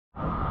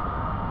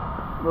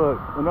Look,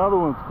 another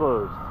one's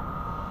closed.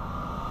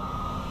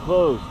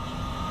 Closed.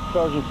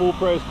 Charging full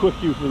price quick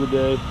queue for the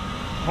day.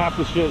 Half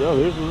the shit. Oh,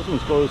 this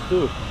one's closed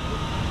too.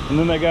 And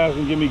then that guy's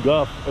gonna give me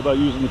guff about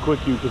using the quick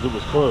queue because it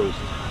was closed.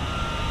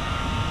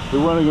 They're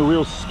running a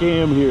real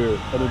scam here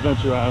at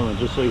Adventure Island,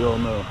 just so you all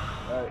know.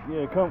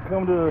 Yeah,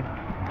 come to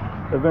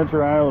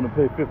Adventure Island and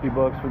pay 50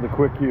 bucks for the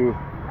quick queue,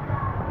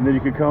 and then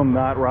you can come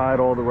not ride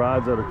all the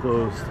rides that are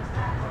closed.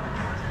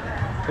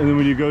 And then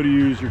when you go to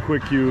use your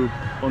quick queue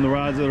on the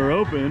rides that are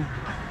open,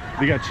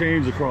 they got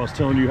chains across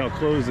telling you how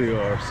closed they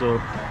are.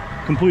 So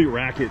complete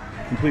racket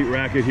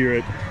here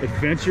at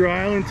Adventure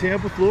Island,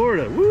 Tampa,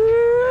 Florida.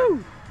 Woo!